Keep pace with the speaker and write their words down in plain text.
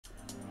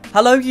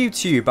Hello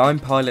YouTube, I'm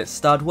Pilot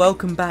Stud,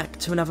 welcome back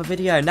to another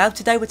video. Now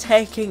today we're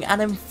taking an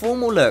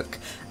informal look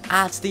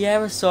at the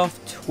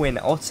Aerosoft Twin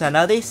Otter.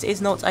 Now this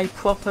is not a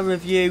proper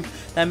review,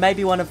 there may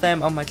be one of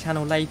them on my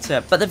channel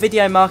later, but the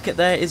video market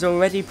there is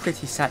already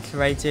pretty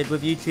saturated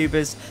with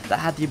YouTubers that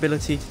had the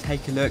ability to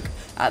take a look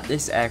at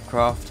this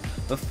aircraft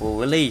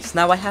before release.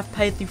 Now I have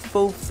paid the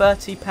full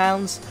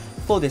 £30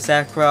 for this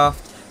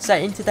aircraft, so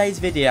in today's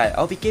video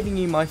I'll be giving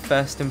you my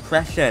first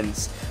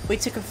impressions. We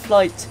took a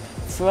flight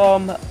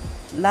from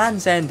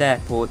Land's End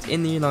Airport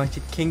in the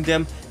United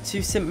Kingdom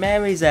to St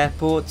Mary's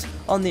Airport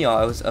on the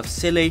Isles of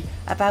Scilly,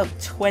 about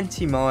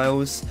 20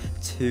 miles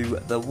to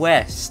the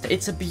west.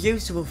 It's a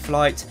beautiful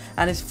flight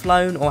and is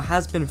flown or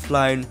has been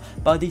flown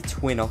by the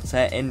Twin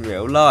Otter in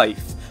real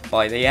life,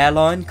 by the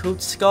airline called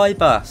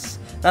Skybus.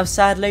 Now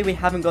sadly we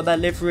haven't got that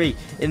livery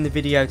in the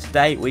video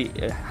today, we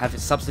have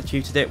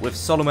substituted it with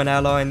Solomon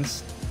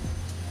Airlines.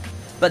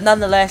 But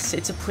nonetheless,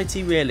 it's a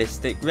pretty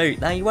realistic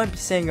route. Now you won't be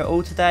seeing it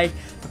all today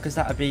because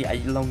that would be a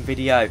long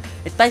video.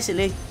 It's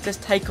basically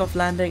just takeoff,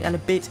 landing and a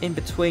bit in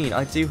between.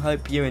 I do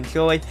hope you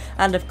enjoy,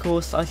 and of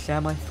course I share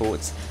my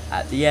thoughts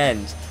at the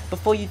end.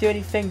 Before you do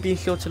anything, be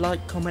sure to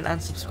like, comment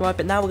and subscribe.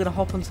 But now we're going to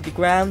hop onto the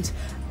ground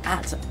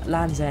at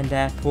Land's End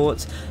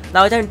Airport.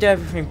 Now I don't do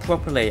everything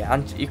properly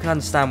and you can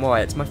understand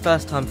why. It's my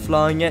first time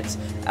flying it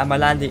and my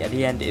landing at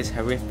the end is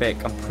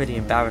horrific. I'm pretty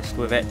embarrassed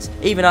with it.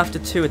 Even after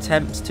 2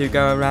 attempts to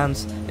go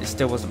around, it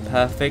still wasn't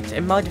perfect.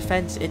 In my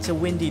defence, it's a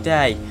windy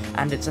day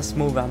and it's a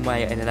small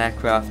runway in an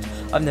aircraft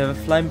I've never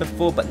flown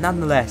before, but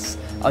nonetheless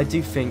I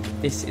do think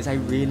this is a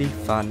really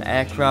fun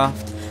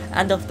aircraft.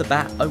 And off the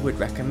bat I would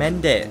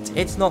recommend it.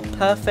 It's not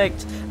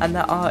perfect and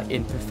there are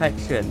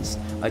imperfections.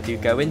 I do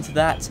go into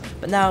that,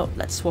 but now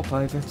let's swap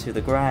over to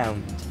the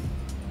ground.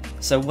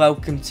 So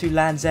welcome to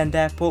Land's End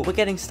Airport. We're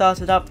getting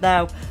started up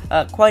now,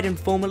 quite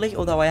informally,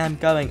 although I am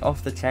going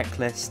off the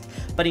checklist.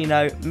 But you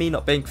know, me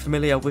not being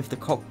familiar with the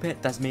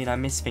cockpit does mean I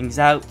miss things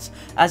out,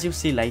 as you'll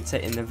see later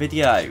in the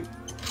video.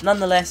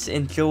 Nonetheless,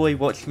 enjoy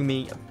watching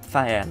me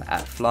fail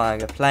at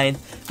flying a plane.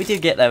 We do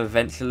get there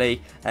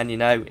eventually, and you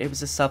know, it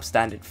was a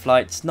substandard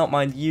flight, not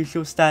my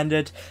usual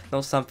standard,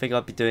 not something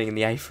I'd be doing in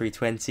the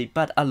A320,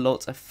 but a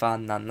lot of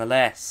fun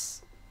nonetheless.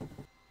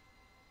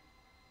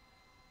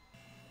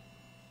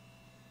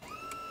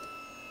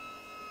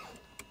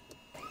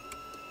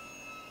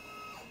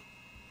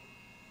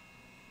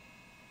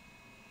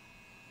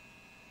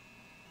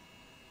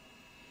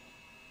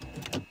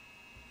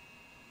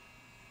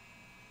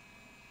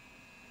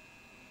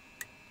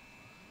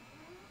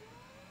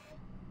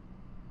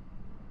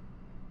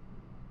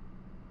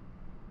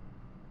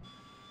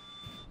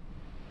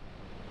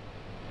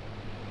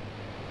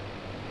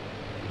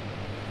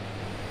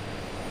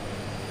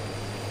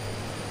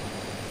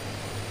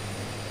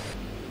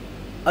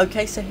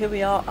 Okay, so here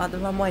we are at the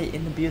runway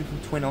in the beautiful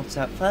Twin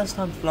Otter. First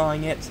time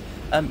flying it.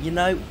 You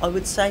know, I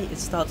would say it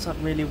starts up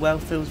really well,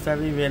 feels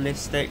very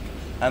realistic.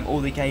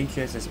 All the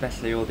gauges,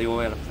 especially all the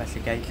oil and pressure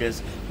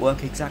gauges,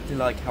 work exactly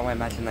like how I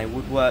imagine they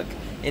would work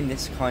in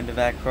this kind of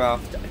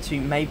aircraft, to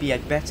maybe a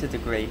better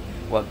degree,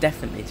 well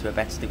definitely to a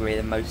better degree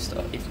than most,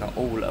 if not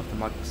all, of the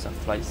Microsoft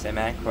Flight Sim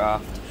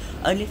aircraft.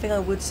 Only thing I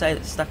would say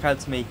that stuck out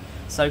to me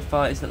so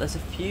far is that there's a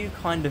few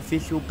kind of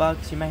visual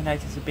bugs. You may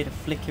notice a bit of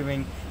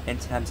flickering in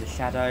terms of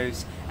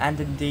shadows, and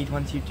indeed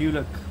once you do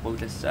look, we'll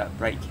just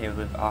brake here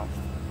with our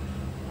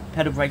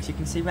pedal brakes, you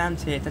can see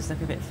around here it does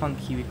look a bit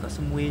funky. We've got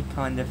some weird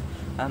kind of,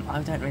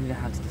 I don't really know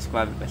how to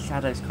describe it, but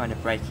shadows kind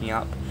of breaking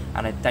up,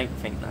 and I don't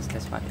think that's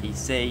just my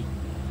PC.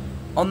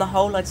 On the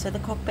whole, I'd say the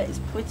cockpit is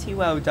pretty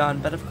well done,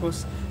 but of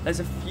course there's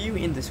a few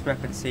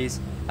indiscrepancies,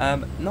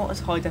 not as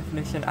high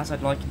definition as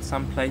I'd like in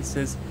some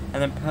places,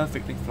 and then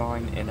perfectly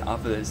fine in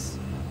others.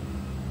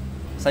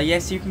 So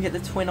yes, you can get the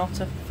Twin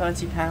Otter for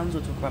 £30,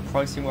 we'll talk about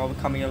pricing while we're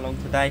coming along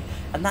today,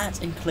 and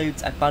that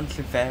includes a bunch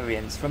of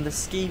variants, from the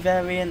ski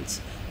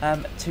variant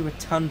to a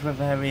Tundra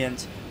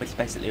variant, which is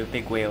basically with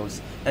big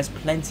wheels. There's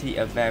plenty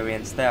of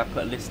variants there, I've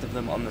put a list of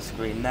them on the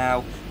screen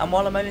now, and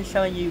while I'm only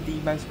showing you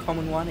the most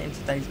common one in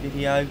today's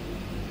video,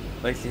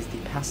 which is the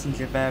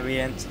passenger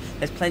variant,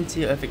 there's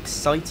plenty of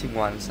exciting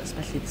ones,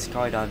 especially the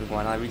skydiving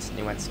one. I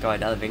recently went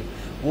skydiving,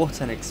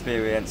 what an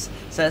experience.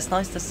 So it's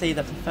nice to see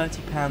that for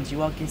 £30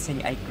 you are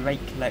getting a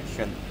great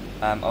collection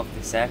of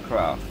this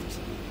aircraft.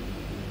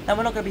 Now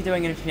we're not going to be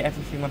doing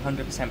everything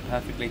 100%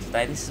 perfectly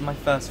today. This is my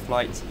first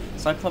flight,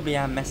 so I probably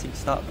am messing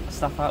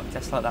stuff up,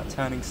 just like that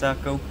turning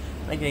circle.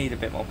 I think I need a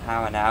bit more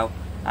power now,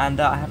 and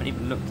I haven't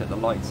even looked at the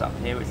lights up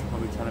here, which is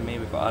probably telling me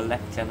we've got our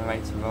left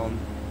generator on.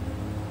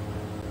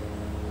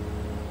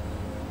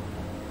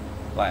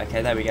 Right,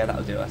 okay, there we go,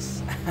 that'll do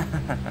us.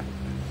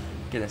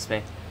 Goodness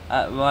me.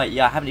 Right,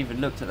 yeah, I haven't even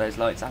looked at those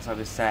lights, as I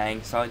was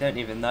saying, so I don't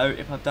even know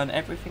if I've done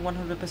everything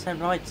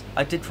 100% right.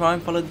 I did try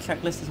and follow the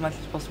checklist as much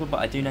as possible, but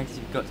I do notice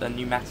we've got a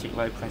pneumatic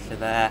low pressure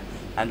there,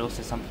 and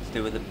also something to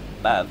do with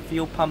the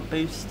fuel pump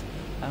boost,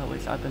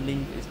 which I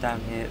believe is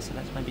down here, so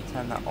let's maybe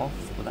turn that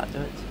off. Will that do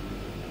it?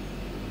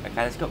 Okay,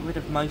 that's got rid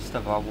of most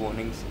of our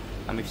warnings,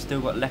 and we've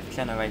still got left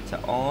generator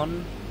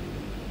on.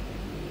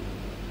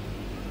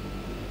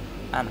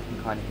 and I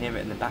can kind of hear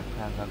it in the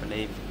background, I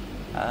believe.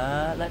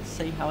 Let's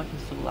see how I can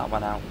sort that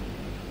one out.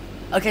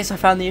 Okay, so I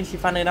found the issue,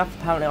 funnily enough.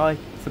 Apparently I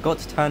forgot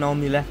to turn on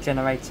the left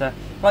generator.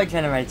 Right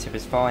generator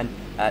is fine.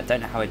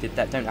 Don't know how I did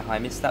that, don't know how I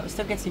missed that. We're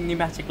still getting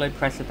pneumatic low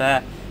pressure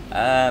there,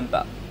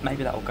 but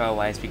maybe that will go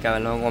away as we go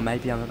along, or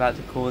maybe I'm about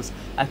to cause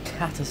a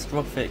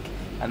catastrophic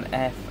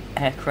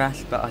air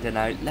crash, but I don't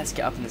know. Let's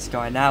get up in the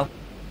sky now.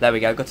 There we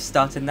go, got to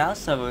start it now,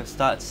 so we'll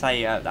start to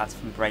say that's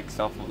from brakes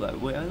off, although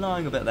we're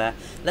lying a bit there.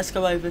 Let's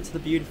go over to the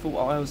beautiful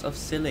Isles of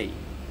Scilly.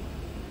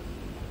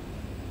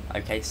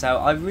 Okay, so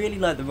I really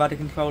like the rudder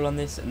control on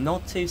this,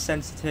 not too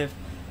sensitive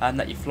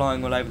that you're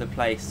flying all over the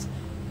place,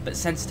 but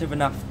sensitive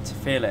enough to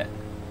feel it.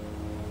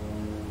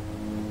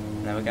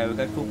 There we go, we'll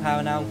go full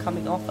power now. I'm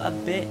coming off a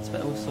bit,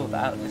 but we'll sort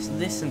that out. Just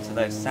listen to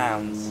those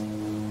sounds.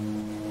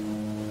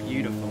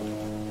 Beautiful.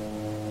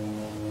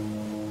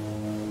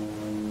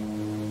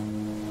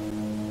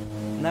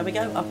 And there we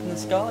go, up in the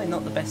sky.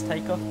 Not the best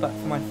takeoff, but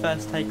for my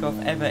first takeoff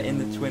ever in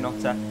the Twin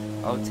Otter,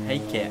 I'll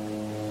take it.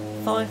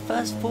 For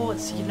first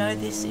thoughts, you know,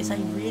 this is a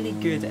really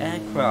good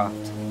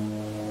aircraft.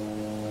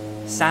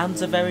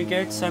 Sounds are very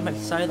good, so much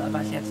so that I've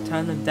actually had to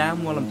turn them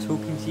down while I'm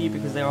talking to you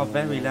because they are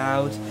very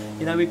loud.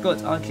 You know, we've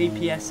got our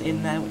GPS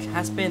in there, which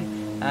has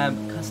been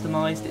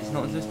customised. It's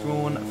not just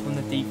drawn from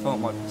the default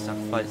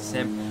Microsoft Flight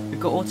Sim. We've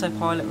got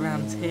autopilot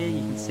around here,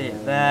 you can see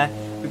it there.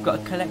 We've got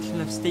a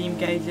collection of steam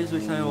gauges,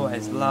 which I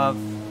always love.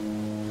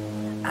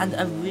 And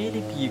a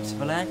really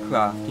beautiful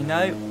aircraft, you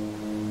know.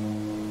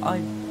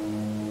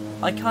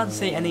 I can't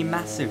see any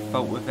massive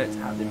fault with it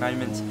at the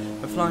moment.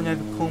 We're flying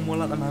over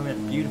Cornwall at the moment,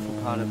 a beautiful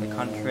part of the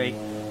country.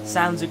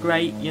 Sounds are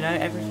great, you know,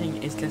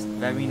 everything is just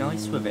very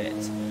nice with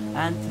it.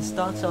 And to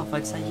start off,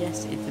 I'd say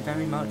yes, it's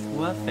very much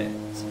worth it.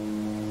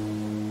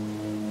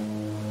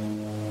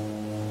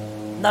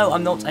 No,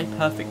 I'm not a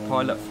perfect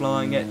pilot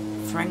flying it.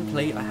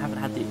 Frankly, I haven't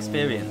had the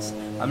experience.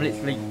 I've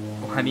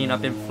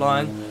been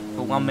flying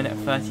for 1 minute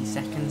 30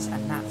 seconds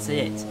and that's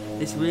it.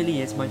 This really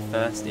is my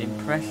first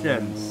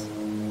impressions.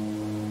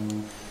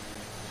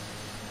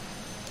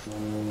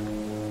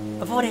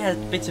 I've already had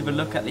a bit of a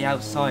look at the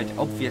outside,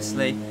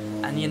 obviously,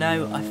 and you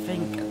know, I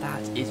think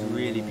that is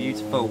really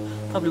beautiful.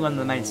 Probably one of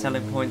the main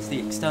selling points.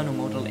 The external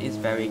model is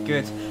very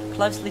good.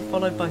 Closely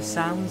followed by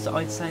sounds,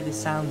 I'd say the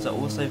sounds are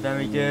also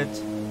very good.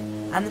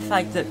 And the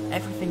fact that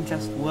everything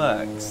just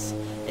works.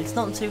 It's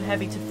not too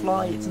heavy to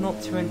fly, it's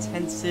not too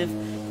intensive,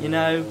 you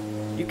know,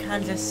 you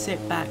can just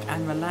sit back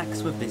and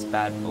relax with this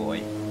bad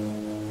boy.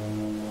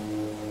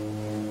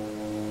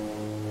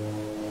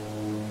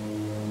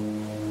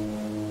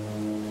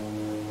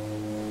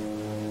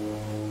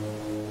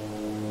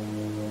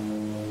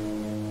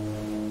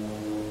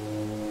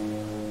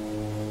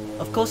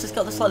 Of course, it's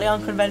got the slightly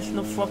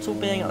unconventional throttle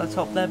being at the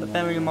top there, but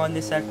bearing in mind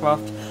this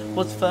aircraft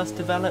was first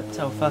developed,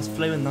 or first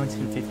flew in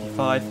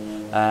 1955,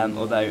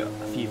 although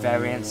a few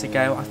variants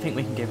ago. I think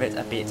we can give it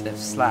a bit of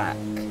slack.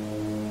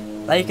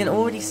 Now you can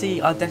already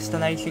see our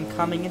destination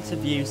coming into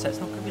view, so it's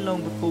not going to be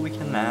long before we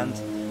can land.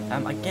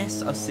 I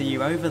guess I'll see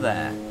you over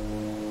there.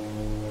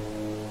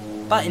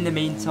 But in the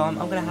meantime,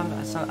 I'm going to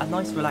have a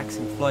nice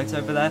relaxing flight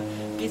over there,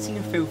 getting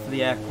a feel for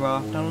the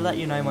aircraft, and I'll let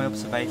you know my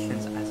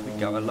observations as we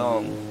go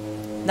along.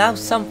 Now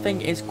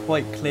something is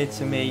quite clear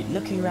to me.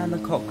 Looking around the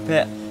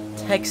cockpit,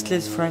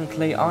 textures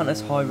frankly aren't as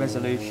high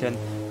resolution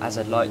as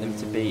I'd like them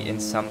to be in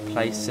some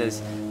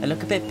places. They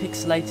look a bit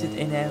pixelated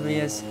in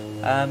areas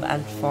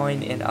and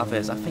fine in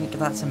others. I think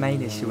that's a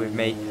main issue with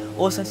me.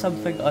 Also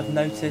something I've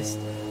noticed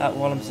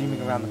while I'm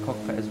zooming around the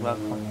cockpit as well,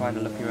 trying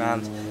to look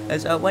around,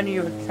 is when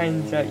you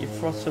change your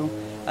throttle,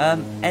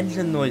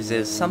 engine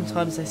noises,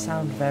 sometimes they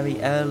sound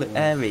very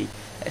airy.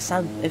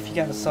 If you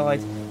go outside,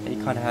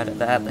 you kind of heard it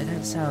there, they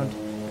don't sound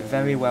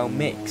very well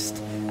mixed,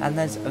 and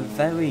there's a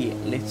very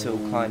little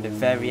kind of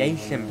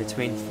variation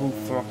between full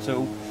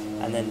throttle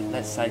and then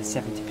let's say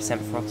 70%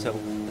 throttle,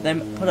 but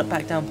then put it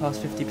back down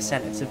past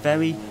 50%. It's a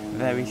very,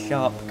 very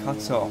sharp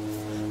cut-off.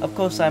 Of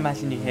course, I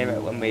imagine you hear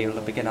it when we will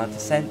begin our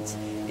descent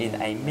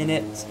in a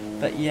minute,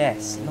 but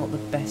yes, not the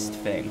best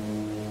thing.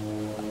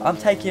 I'm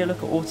taking a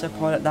look at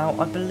autopilot now.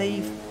 I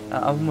believe,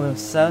 I'm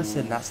almost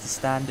certain that's the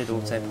standard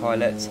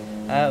autopilot,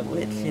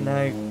 which, you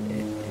know,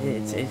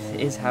 it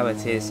is how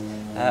it is.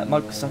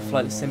 Microsoft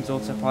Flight Sim's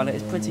autopilot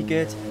is pretty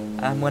good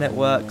when it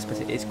works, but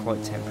it is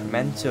quite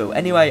temperamental.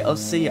 Anyway, I'll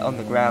see it on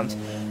the ground.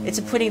 It's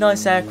a pretty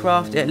nice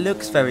aircraft, it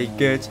looks very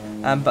good,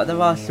 but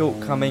there are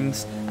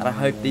shortcomings, and I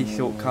hope these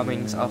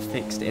shortcomings are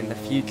fixed in the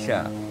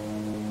future.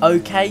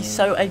 Okay,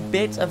 so a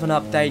bit of an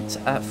update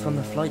from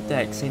the flight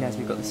deck, seeing as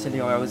we've got the Scilly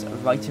Isles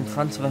right in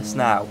front of us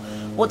now.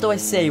 What do I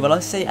see? Well, I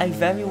see a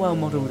very well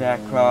modelled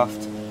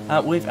aircraft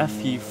with a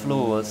few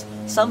flaws.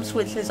 Some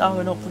switches are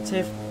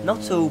inoperative,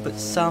 not all, but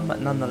some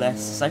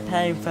nonetheless, so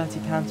paying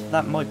 £30 for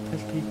that might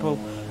push people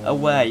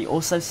away.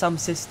 Also, some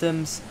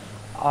systems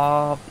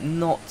are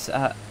not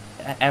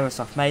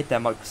Aerosoft made, they're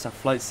Microsoft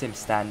Flight Sim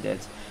standard.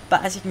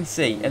 But as you can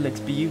see, it looks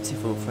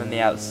beautiful from the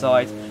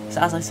outside,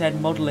 so as I said,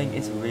 modelling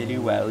is really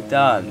well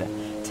done.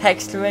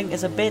 Texturing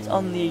is a bit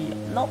on the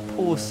not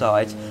poor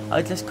side,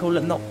 I'd just call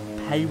it not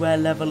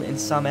payware level in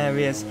some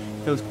areas.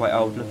 feels quite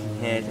old looking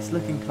here, just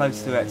looking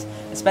close to it,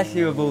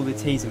 especially with all the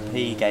T's and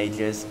P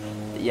gauges.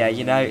 Yeah,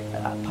 you know,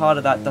 part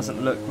of that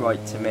doesn't look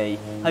right to me.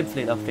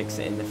 Hopefully they'll fix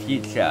it in the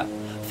future.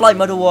 Flight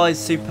model wise,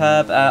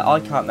 superb. I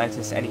can't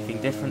notice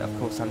anything different. Of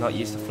course, I'm not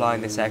used to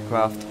flying this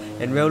aircraft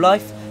in real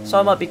life, so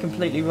I might be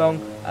completely wrong.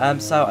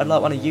 So I'd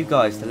like one of you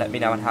guys to let me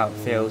know on how it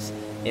feels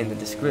in the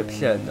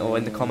description, or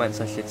in the comments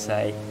I should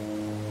say.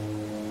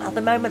 At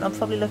the moment I'm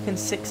probably looking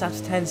 6 out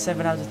of 10,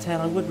 7 out of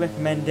 10. I would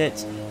recommend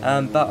it,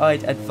 but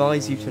I'd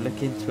advise you to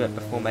look into it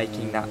before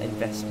making that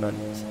investment.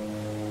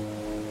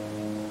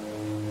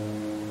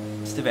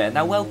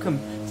 Now welcome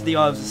to the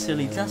Isles of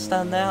Scilly, just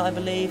down there I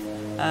believe.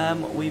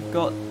 We've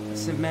got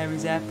St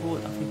Mary's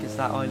Airport, I think it's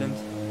that island.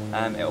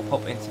 It'll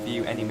pop into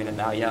view any minute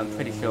now. Yeah, I'm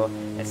pretty sure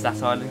it's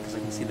that island because I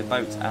can see the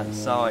boats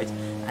outside.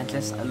 And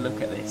just a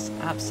look at this,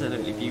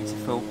 absolutely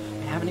beautiful.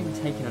 We haven't even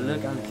taken a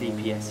look at the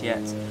GPS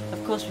yet.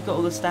 Of course we've got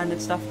all the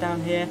standard stuff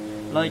down here,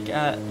 like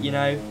you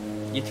know,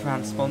 your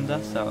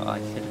transponder, so I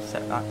should have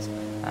set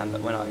that.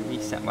 But when I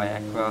reset my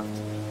aircraft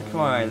to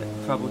try and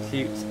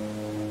troubleshoot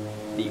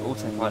the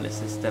autopilot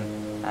system,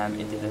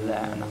 it did it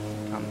there, and that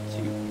should come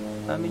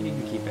to, I mean you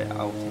can keep it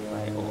out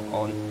anyway,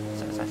 or on,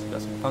 so it's actually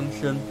got some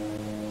function.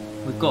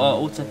 We've got our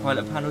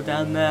autopilot panel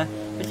down there.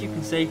 As you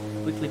can see,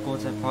 we click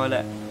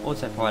autopilot,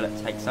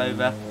 autopilot takes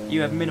over,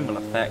 you have minimal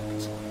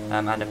effect,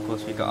 and of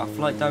course we've got our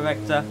flight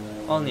director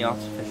on the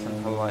artificial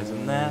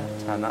horizon there.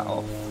 Turn that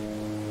off.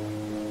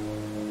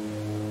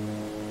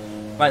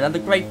 Right, now the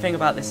great thing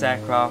about this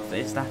aircraft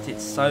is that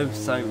it's so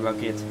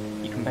rugged,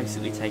 you can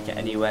basically take it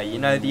anywhere. You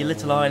know, the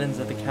little islands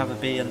of the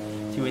Caribbean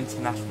to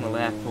international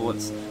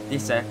airports,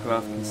 this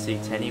aircraft can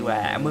suit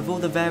anywhere. And with all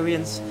the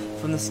variants,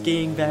 from the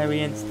skiing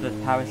variant to the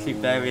parachute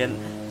variant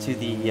to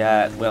the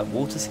well,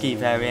 water ski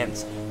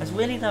variant, there's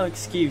really no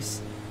excuse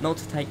not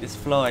to take this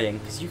flying,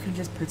 because you can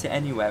just put it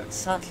anywhere. It's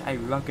such a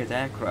rugged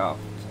aircraft.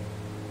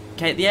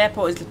 Okay, the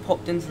airport has just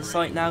popped into the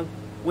site now.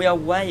 We are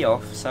way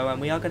off, so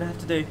we are going to have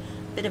to do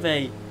a bit of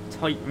a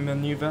tight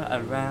manoeuvre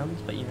around,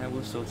 but you know,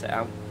 we'll sort it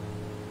out.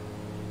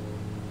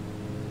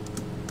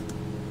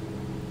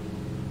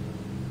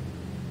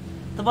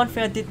 The one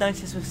thing I did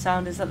notice with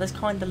sound is that there's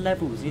kind of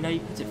levels. You know, you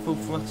put it full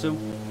throttle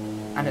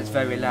and it's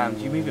very loud.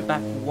 You move it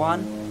back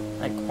one,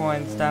 it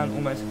quiets down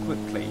almost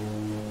quickly.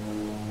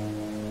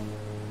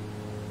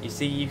 You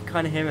see, you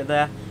kind of hear it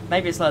there.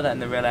 Maybe it's like that in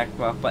the real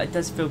aircraft, but it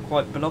does feel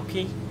quite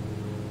blocky.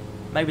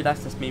 Maybe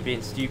that's just me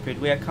being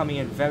stupid. We are coming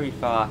in very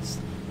fast.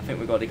 I think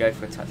we've got to go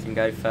for a touch and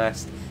go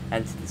first,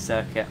 enter the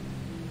circuit.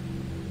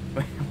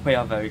 We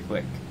are very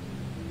quick.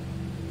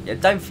 Yeah,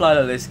 don't fly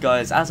like this,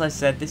 guys. As I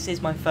said, this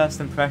is my first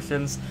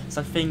impressions,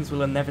 so things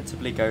will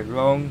inevitably go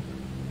wrong.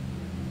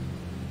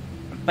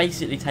 I'm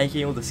basically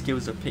taking all the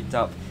skills I've picked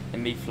up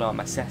in me flying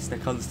my Cessna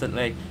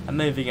constantly and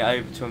moving it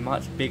over to a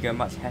much bigger,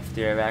 much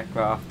heftier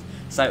aircraft.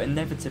 So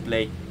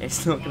inevitably,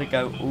 it's not going to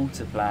go all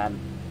to plan.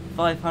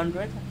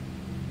 500?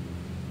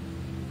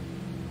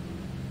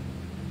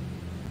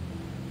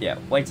 Yeah,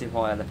 way too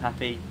high on the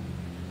pappy.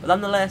 But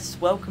nonetheless,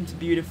 welcome to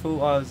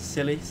beautiful Isles of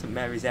Scilly, St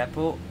Mary's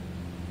Airport.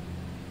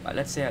 Right,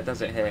 let's see how it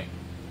does it here.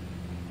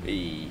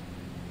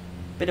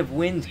 Bit of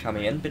wind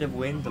coming in, bit of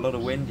wind, a lot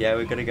of wind. Yeah,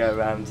 we're going to go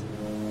around.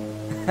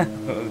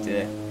 Oh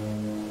dear.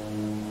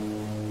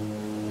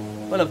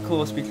 Well, of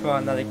course, we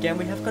try that again.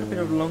 We have got a bit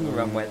of a longer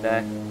runway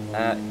there,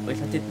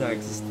 which I did know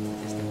existed,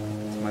 just to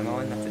my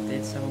mind that it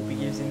did, so we'll be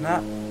using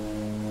that.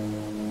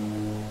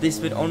 This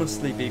would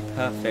honestly be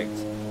perfect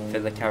for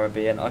the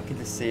Caribbean. I can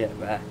just see it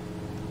there.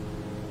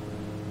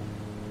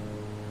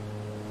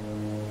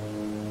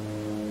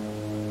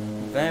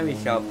 Very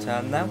sharp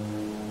turn now.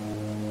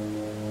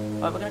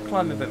 Right, we're going to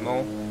climb a bit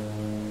more.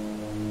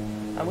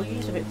 And we'll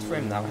use a bit of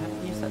trim now. I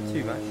haven't used that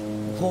too much.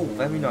 Oh,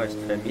 very nice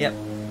trim. Yep,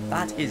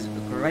 that is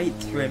great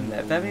trim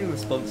there. Very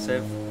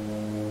responsive.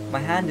 My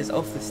hand is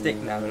off the stick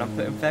now and I'm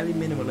putting very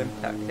minimal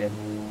impact in.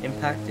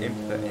 Impact,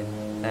 input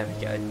in. There we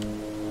go.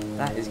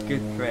 That is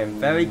good trim.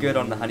 Very good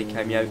on the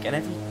honeycomb yoke. And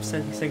every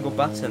single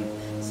button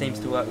seems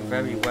to work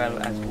very well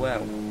as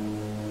well.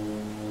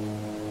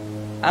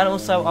 And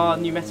also our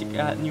pneumatic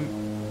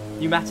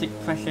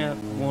pressure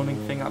warning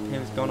thing up here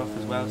has gone off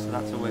as well, so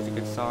that's always a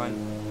good sign.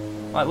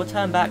 Right, we'll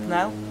turn back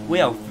now.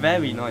 We are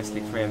very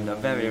nicely trimmed.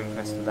 I'm very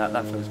impressed with that.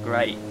 That feels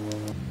great.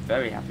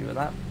 Very happy with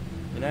that.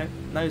 You know,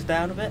 nose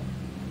down a bit,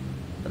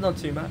 but not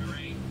too much.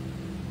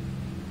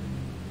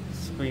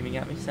 Screaming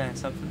at me, saying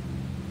something.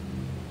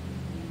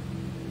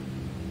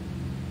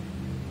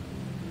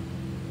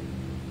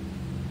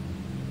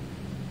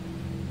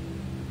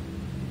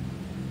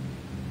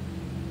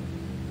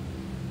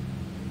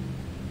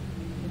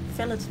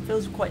 It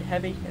feels quite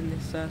heavy in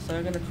this, so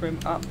I'm going to trim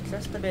up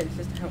just a bit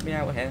just to help me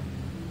out here.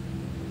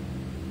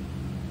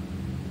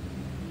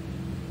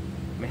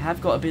 We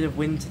have got a bit of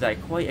wind today,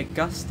 quite a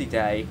gusty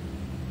day.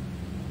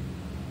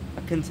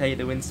 I couldn't tell you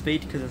the wind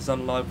speed because it's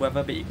on live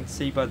weather, but you can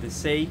see by the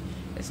sea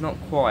it's not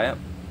quiet.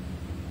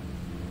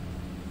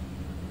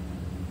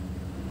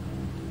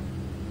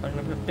 I'm going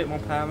to put a bit more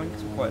power in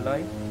because we're quite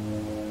low.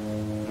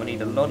 I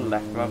need a lot of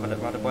left rather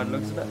by the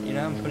looks of it. You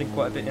know, I'm putting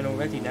quite a bit in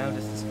already now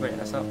just to straighten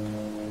us up.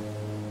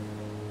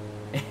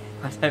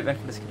 I don't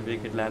reckon it's going to be a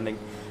good landing,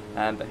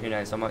 but who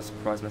knows, I might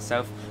surprise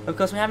myself. Of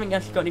course, we haven't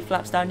actually got any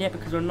flaps down yet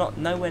because we're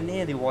nowhere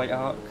near the white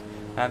arc,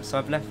 so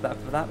I've left that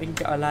for that. We can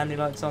get our landing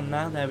lights on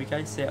now. There we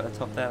go, see it at the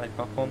top there, they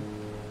pop on.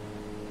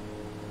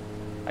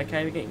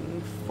 Okay, we're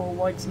getting 4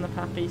 whites on the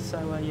Pappy,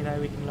 so you know,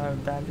 we can lower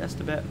them down just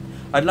a bit.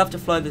 I'd love to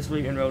fly this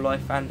route in real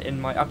life, and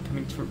in my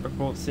upcoming trip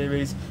report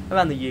series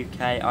around the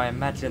UK, I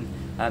imagine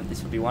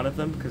this will be one of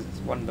them, because it's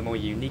one of the more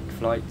unique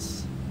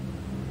flights.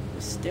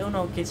 We're still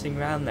not getting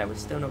round there, we're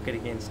still not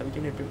getting in, so we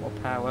do need a bit more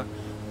power.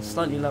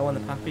 Slightly low on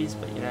the Pappies,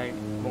 but you know,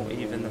 more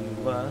even than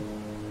we were.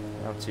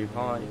 Not too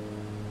high.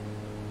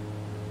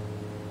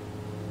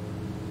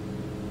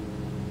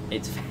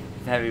 It's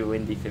very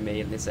windy for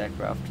me in this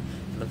aircraft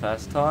for the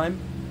first time.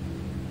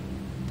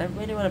 Don't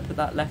really want to put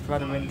that left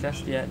rudder in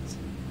just yet.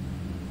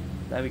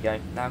 There we go,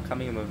 now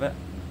coming in with it.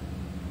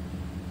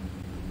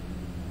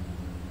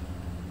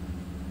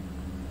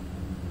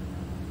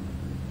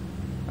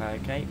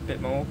 Okay, a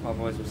bit more,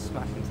 otherwise we'll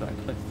smash into that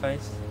cliff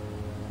face.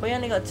 We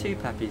only got 2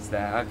 Pappies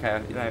there.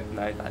 Okay,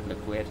 no, that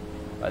looked weird.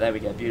 Right, there we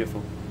go,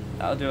 beautiful.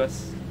 That'll do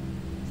us.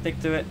 Stick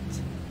to it.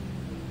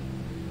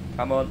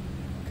 Come on,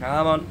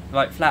 come on.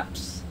 Right,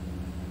 flaps.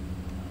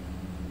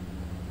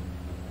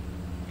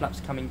 Flaps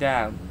coming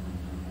down.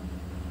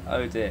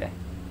 Oh dear.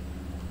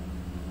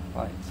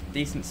 Right,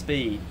 decent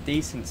speed,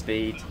 decent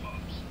speed.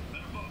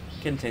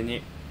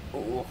 Continue.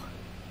 Oh,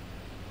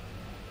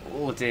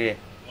 oh dear.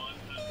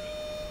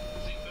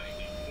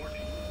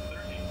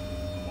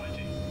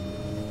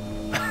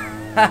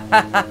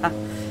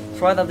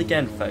 Try that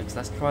again, folks.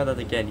 Let's try that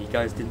again. You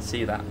guys didn't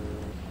see that.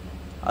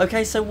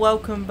 Okay, so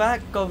welcome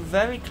back. Got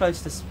very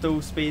close to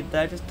stall speed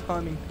there. Just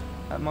timing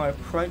at my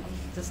approach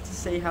just to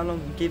see how long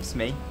it gives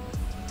me.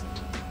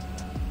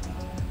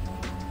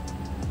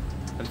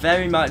 I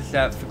very much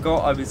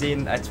forgot I was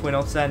in a Twin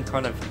Otter and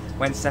kind of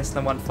went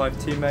Cessna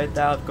 152 mode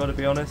there. I've got to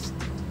be honest.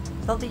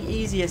 Not the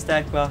easiest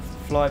aircraft to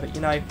fly, but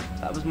you know,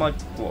 that was my,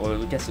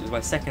 well, I guess it was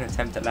my second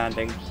attempt at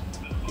landing.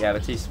 Yeah,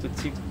 with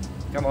two,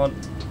 come on.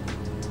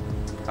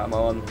 Come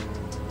on.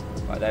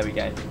 Right, there we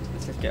go.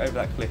 Let's just get over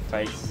that cliff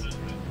face.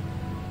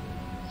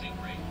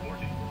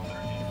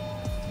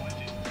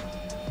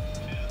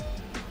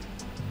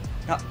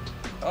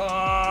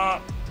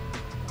 Oh.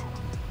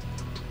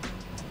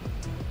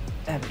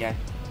 There we go.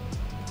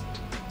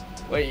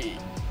 Wait,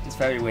 it's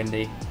very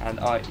windy, and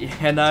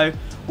you know,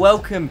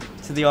 welcome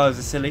to the Isles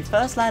of Scilly.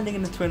 First landing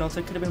in the Twin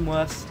Otter, could have been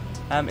worse.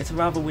 It's a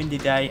rather windy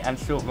day and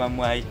short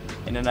runway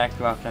in an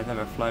aircraft I've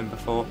never flown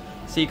before.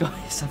 So you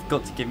guys have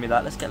got to give me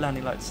that. Let's get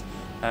landing lights.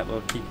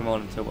 We'll keep them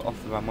on until we're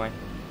off the runway.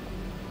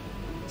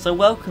 So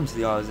welcome to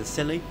the Isles of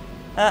Scilly.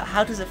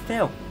 How does it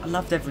feel? I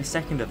loved every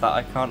second of that,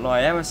 I can't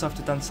lie. Aerosoft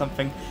have done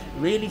something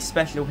really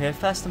special here.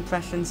 First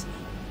impressions,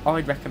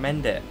 I'd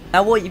recommend it.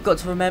 Now what you've got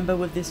to remember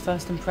with this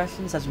first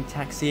impressions as we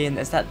taxi in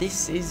is that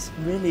this is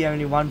really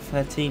only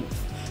 1/13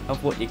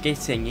 of what you're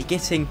getting. You're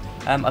getting,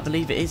 I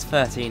believe it is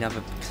 13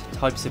 other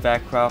types of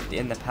aircraft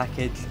in the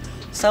package.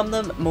 Some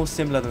of them more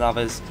similar than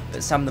others,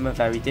 but some of them are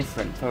very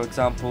different. For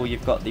example,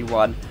 you've got the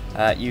one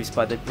used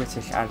by the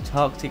British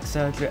Antarctic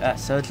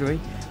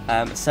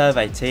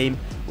Survey Team,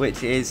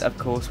 which is of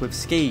course with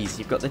skis.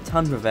 You've got the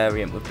Tundra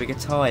variant with bigger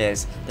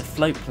tyres, the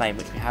float plane,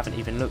 which we haven't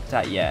even looked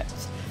at yet.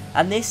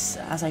 And this,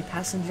 as a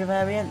passenger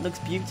variant, looks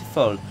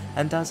beautiful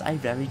and does a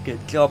very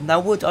good job. Now,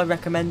 would I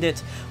recommend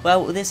it?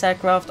 Well, this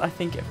aircraft, I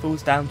think it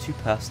falls down to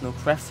personal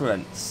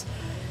preference.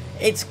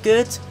 It's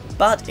good,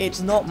 but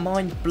it's not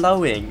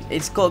mind-blowing.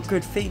 It's got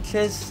good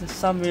features,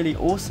 some really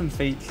awesome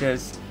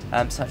features,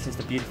 such as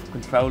the beautiful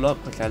control lock,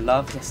 which I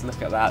love. Just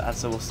look at that,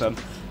 that's awesome.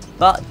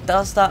 But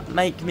does that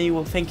make me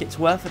think it's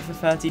worth it for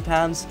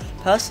 £30?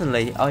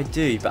 Personally, I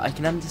do, but I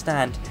can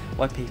understand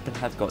why people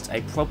have got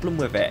a problem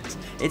with it.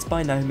 It's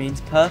by no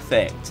means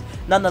perfect.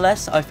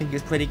 Nonetheless, I think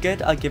it's pretty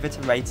good. I give it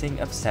a rating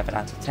of 7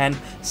 out of 10.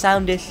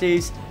 Sound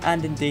issues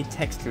and indeed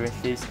texture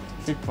issues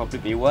should probably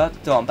be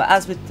worked on. But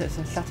as with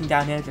shutting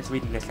down here, just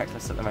reading the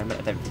checklist at the moment,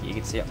 I don't think you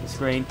can see up the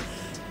screen.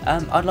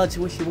 I'd like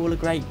to wish you all a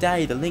great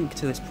day. The link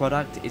to this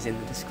product is in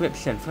the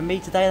description. From me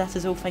today, that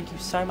is all. Thank you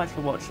so much for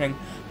watching.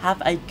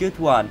 Have a good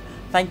one.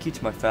 Thank you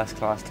to my first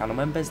class channel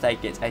members. They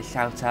get a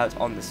shout out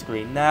on the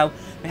screen now.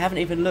 We haven't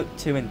even looked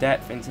too in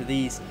depth into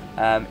these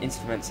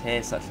instruments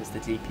here, such as the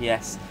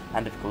GPS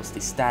and of course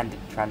the standard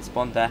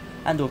transponder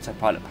and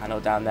autopilot panel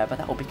down there, but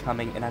that will be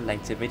coming in a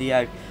later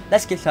video.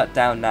 Let's get shut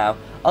down now.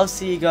 I'll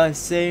see you guys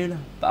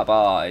soon. Bye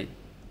bye.